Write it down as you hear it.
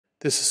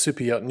This is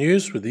Super Yacht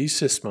News with E.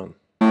 Sisman.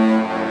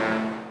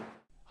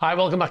 Hi,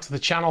 welcome back to the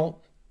channel.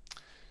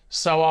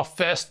 So our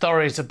first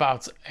story is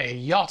about a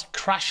yacht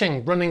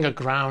crashing running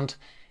aground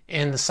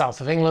in the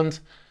south of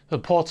England. The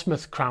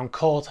Portsmouth Crown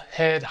Court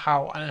heard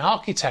how an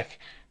architect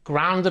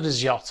grounded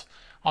his yacht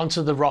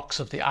onto the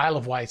rocks of the Isle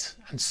of Wight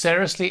and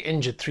seriously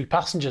injured 3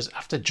 passengers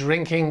after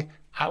drinking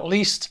at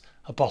least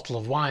a bottle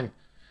of wine.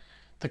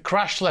 The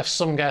crash left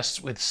some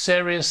guests with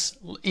serious,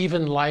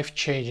 even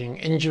life-changing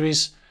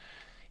injuries.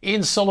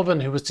 Ian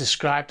Sullivan, who was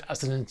described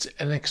as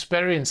an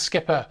experienced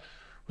skipper,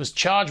 was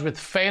charged with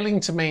failing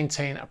to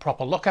maintain a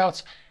proper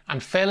lookout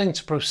and failing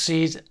to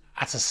proceed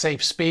at a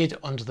safe speed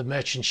under the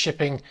Merchant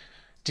Shipping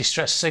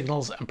Distress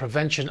Signals and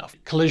Prevention of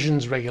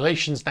Collisions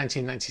Regulations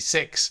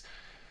 1996.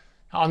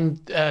 On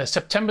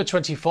September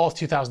 24,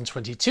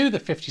 2022, the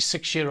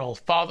 56-year-old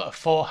father of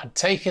 4 had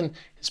taken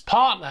his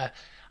partner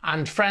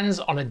and friends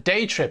on a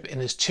day trip in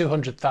his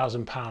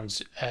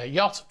 £200,000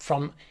 yacht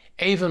from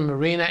Avon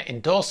Marina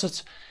in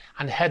Dorset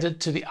and headed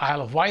to the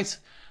Isle of Wight,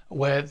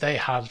 where they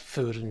had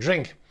food and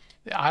drink.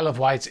 The Isle of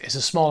Wight is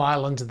a small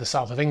island in the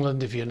south of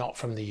England if you're not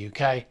from the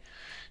UK.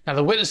 Now,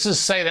 the witnesses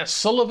say that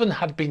Sullivan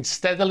had been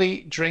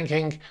steadily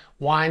drinking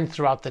wine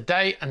throughout the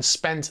day and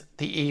spent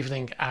the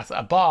evening at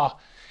a bar.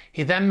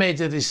 He then made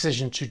the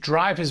decision to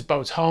drive his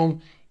boat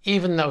home,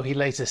 even though he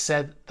later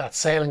said that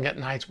sailing at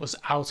night was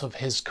out of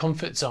his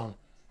comfort zone.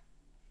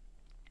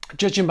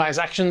 Judging by his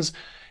actions,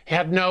 he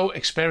had no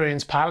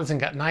experience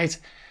piloting at night,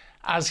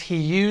 as he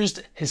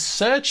used his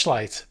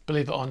searchlight,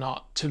 believe it or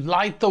not, to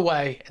light the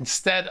way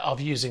instead of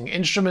using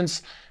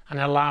instruments and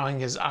allowing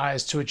his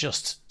eyes to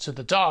adjust to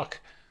the dark.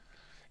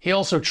 He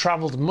also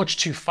travelled much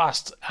too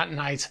fast at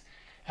night,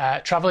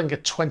 travelling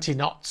at 20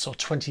 knots or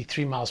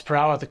 23 miles per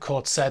hour, the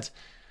court said.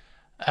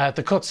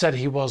 The court said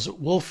he was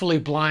willfully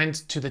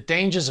blind to the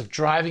dangers of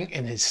driving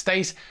in his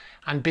state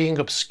and being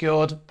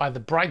obscured by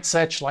the bright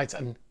searchlight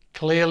and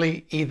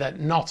clearly either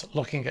not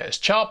looking at his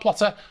chart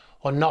plotter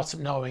or not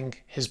knowing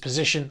his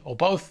position, or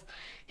both.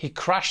 He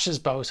crashed his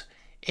boat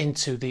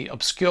into the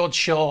obscured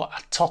shore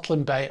at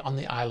Totland Bay on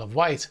the Isle of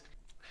Wight.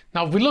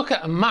 Now, if we look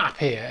at a map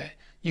here,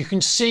 you can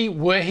see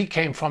where he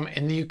came from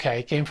in the UK.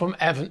 He came from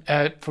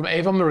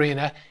Avon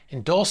Marina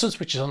in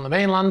Dorset, which is on the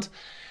mainland,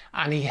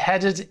 and he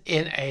headed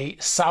in a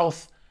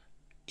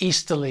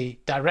southeasterly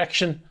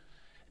direction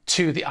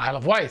to the Isle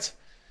of Wight.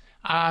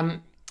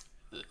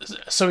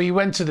 So he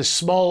went to the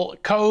small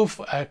cove,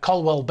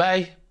 Colwell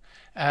Bay,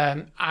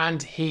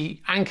 and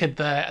he anchored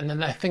there, and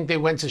then I think they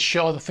went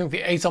ashore. I think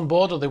they ate on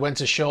board, or they went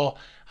ashore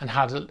and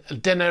had a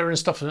dinner and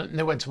stuff, and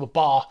they went to a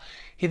bar.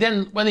 He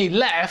then, when he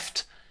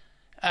left,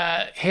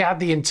 he had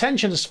the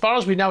intention, as far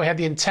as we know, he had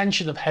the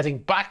intention of heading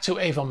back to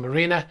Avon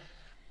Marina,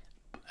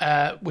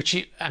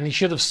 and he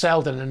should have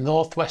sailed in a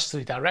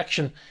northwesterly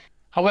direction.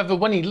 However,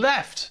 when he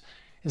left,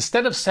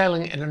 instead of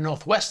sailing in a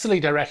northwesterly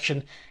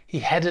direction, he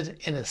headed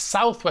in a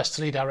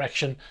southwesterly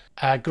direction,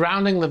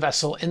 grounding the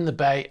vessel in the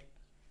bay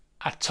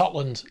at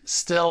Totland,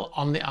 still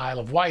on the Isle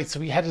of Wight. So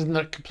he headed in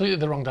completely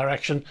the wrong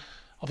direction,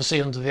 obviously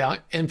under the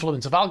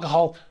influence of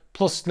alcohol,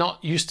 plus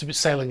not used to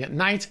sailing at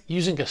night,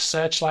 using a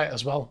searchlight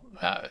as well.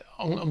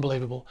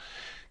 Unbelievable.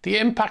 The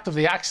impact of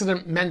the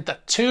accident meant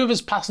that 2 of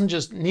his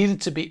passengers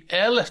needed to be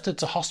airlifted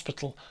to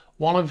hospital,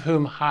 one of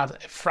whom had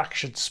a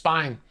fractured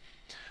spine.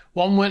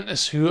 One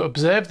witness who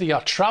observed the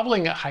yacht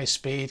travelling at high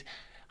speed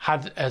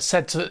had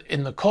said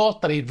in the court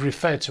that he'd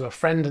referred to a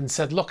friend and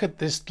said, "Look at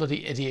this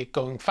bloody idiot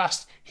going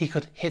fast. He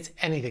could hit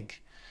anything."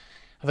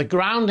 The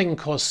grounding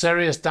caused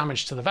serious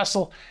damage to the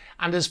vessel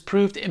and has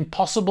proved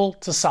impossible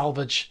to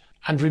salvage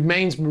and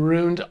remains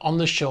marooned on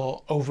the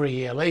shore over a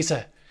year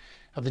later.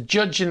 Now, the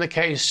judge in the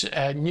case,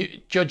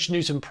 Judge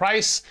Newton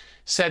Price,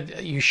 said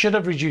you should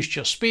have reduced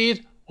your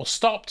speed or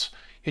stopped.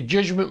 Your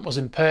judgment was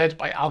impaired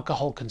by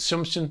alcohol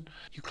consumption.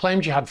 You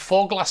claimed you had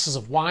 4 glasses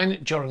of wine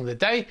during the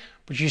day,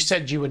 but you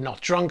said you were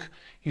not drunk.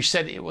 You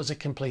said it was a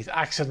complete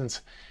accident.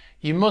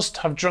 You must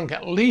have drunk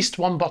at least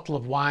 1 bottle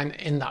of wine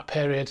in that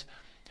period,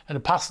 and the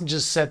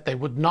passengers said they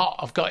would not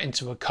have got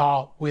into a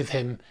car with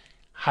him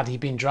had he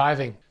been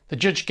driving. The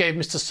judge gave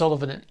Mr.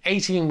 Sullivan an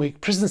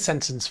 18-week prison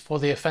sentence for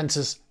the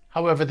offences.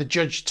 However, the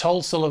judge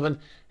told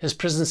Sullivan his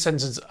prison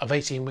sentence of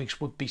 18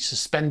 weeks would be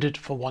suspended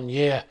for 1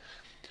 year.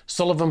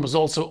 Sullivan was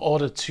also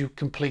ordered to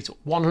complete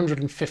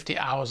 150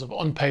 hours of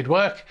unpaid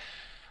work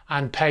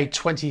and pay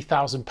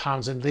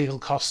 £20,000 in legal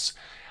costs.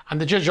 And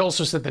the judge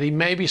also said that he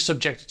may be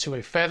subjected to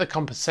a further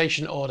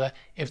compensation order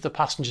if the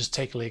passengers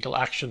take legal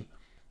action.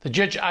 The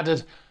judge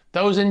added,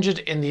 "Those injured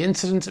in the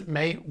incident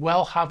may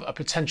well have a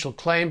potential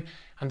claim,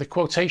 and the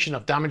quotation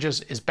of damages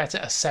is better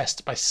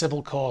assessed by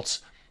civil courts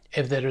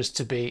if there is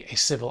to be a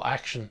civil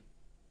action."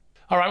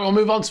 All right, we'll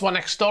move on to our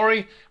next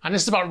story, and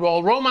this is about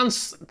Royal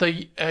Romance.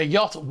 The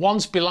yacht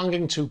once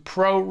belonging to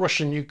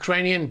pro-Russian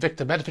Ukrainian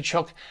Viktor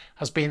Medvedchuk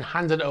has been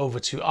handed over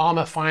to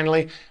ARMA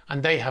finally,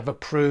 and they have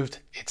approved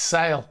its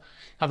sale.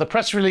 Now, the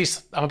press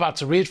release I'm about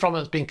to read from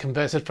has been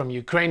converted from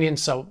Ukrainian,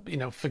 so,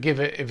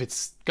 forgive it if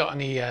it's got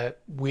any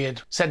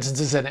weird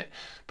sentences in it.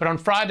 But on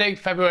Friday,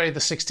 February the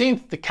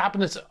 16th, the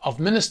Cabinet of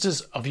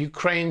Ministers of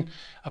Ukraine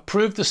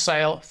approved the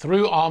sale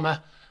through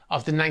ARMA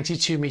of the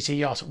 92-meter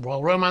yacht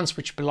Royal Romance,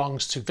 which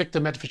belongs to Viktor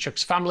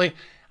Medvedchuk's family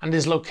and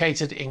is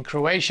located in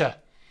Croatia.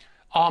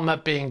 ARMA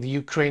being the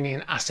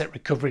Ukrainian Asset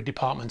Recovery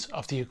Department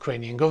of the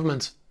Ukrainian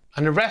government.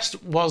 An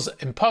arrest was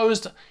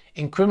imposed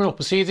in criminal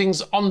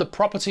proceedings on the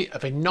property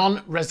of a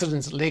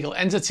non-resident legal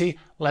entity,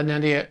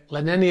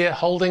 Lenenia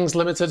Holdings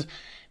Limited,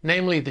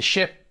 namely the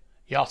ship,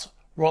 yacht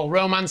Royal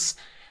Romance,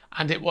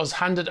 and it was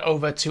handed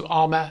over to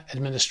ARMA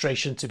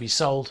administration to be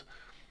sold.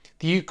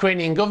 The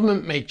Ukrainian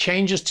government made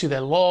changes to their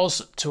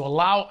laws to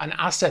allow an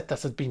asset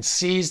that had been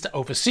seized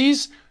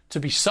overseas to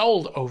be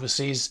sold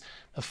overseas,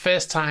 the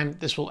first time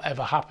this will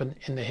ever happen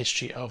in the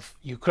history of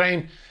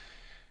Ukraine.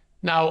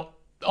 Now,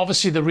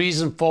 obviously the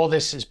reason for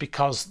this is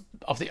because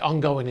of the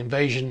ongoing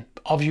invasion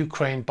of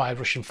Ukraine by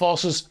Russian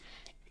forces.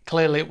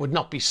 Clearly it would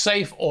not be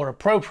safe or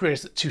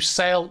appropriate to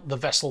sail the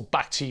vessel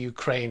back to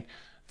Ukraine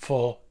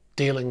for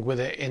dealing with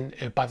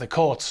it by the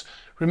courts.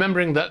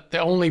 Remembering that the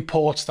only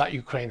ports that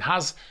Ukraine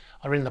has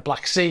are in the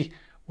Black Sea,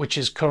 which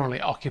is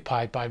currently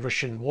occupied by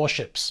Russian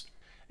warships.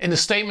 In a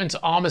statement,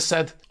 ARMA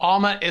said,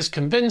 ARMA is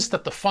convinced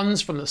that the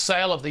funds from the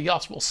sale of the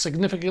yacht will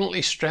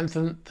significantly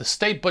strengthen the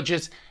state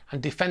budget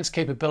and defence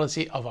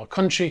capability of our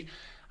country,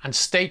 and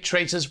state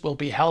traitors will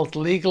be held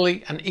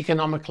legally and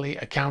economically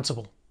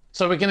accountable.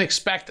 So we can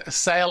expect a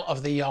sale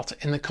of the yacht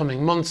in the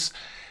coming months,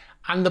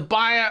 and the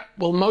buyer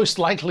will most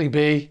likely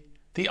be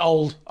the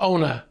old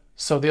owner.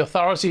 So the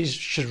authorities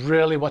should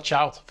really watch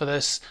out for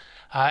this.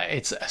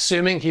 It's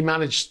assuming he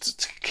managed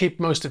to keep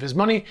most of his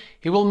money.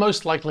 He will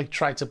most likely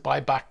try to buy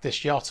back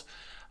this yacht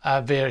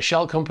via a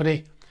shell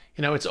company.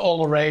 It's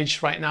all the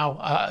rage right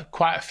now.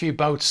 Quite a few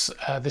boats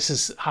this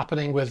is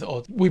happening with,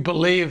 or we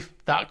believe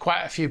that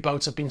quite a few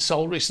boats have been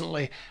sold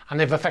recently, and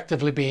they've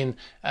effectively been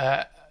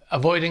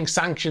avoiding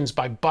sanctions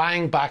by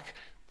buying back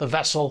the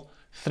vessel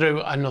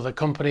through another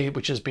company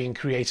which has been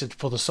created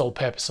for the sole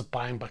purpose of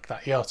buying back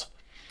that yacht.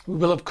 We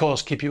will, of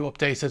course, keep you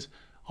updated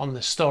on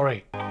this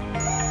story.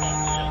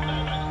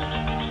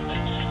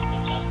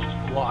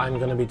 What I'm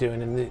going to be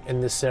doing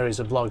in this series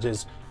of vlogs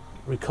is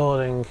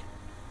recording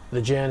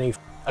the journey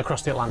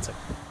across the Atlantic.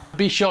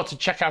 Be sure to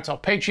check out our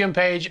Patreon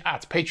page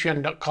at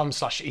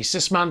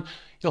patreon.com/esisman.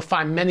 You'll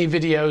find many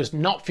videos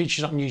not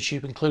featured on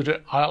YouTube, including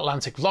our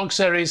Atlantic vlog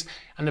series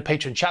and the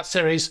Patreon chat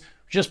series.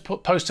 We just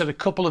posted a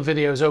couple of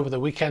videos over the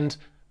weekend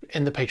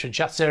in the Patreon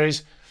chat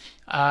series.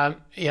 I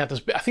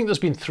think there's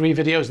been 3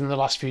 videos in the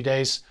last few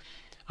days.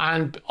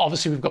 And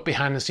obviously we've got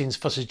behind the scenes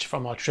footage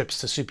from our trips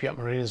to superyacht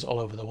marinas all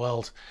over the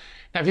world.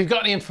 Now, if you've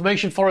got any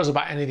information for us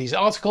about any of these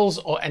articles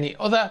or any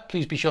other,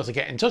 please be sure to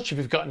get in touch. If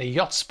you've got any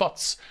yacht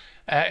spots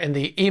in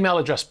the email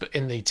address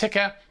in the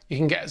ticker, you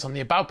can get us on the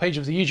About page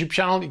of the YouTube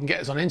channel. You can get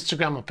us on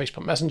Instagram, on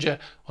Facebook Messenger,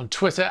 on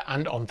Twitter,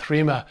 and on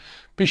Threema.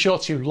 Be sure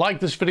to like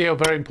this video,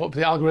 very important for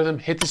the algorithm.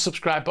 Hit the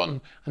subscribe button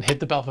and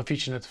hit the bell for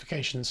future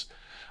notifications.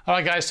 All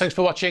right, guys, thanks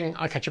for watching.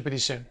 I'll catch up with you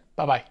soon.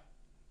 Bye-bye.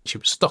 She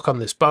was stuck on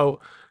this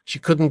boat. She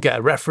couldn't get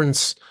a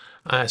reference.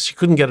 She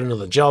couldn't get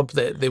another job.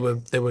 They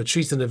were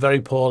treating her very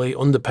poorly,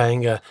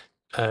 underpaying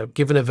her,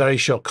 giving her very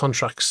short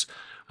contracts.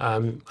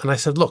 And I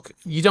said, look,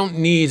 you don't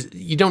need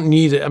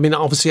it. I mean,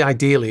 obviously,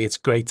 ideally, it's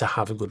great to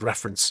have a good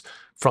reference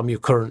from your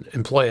current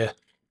employer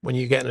when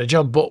you're getting a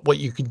job. But what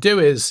you could do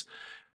is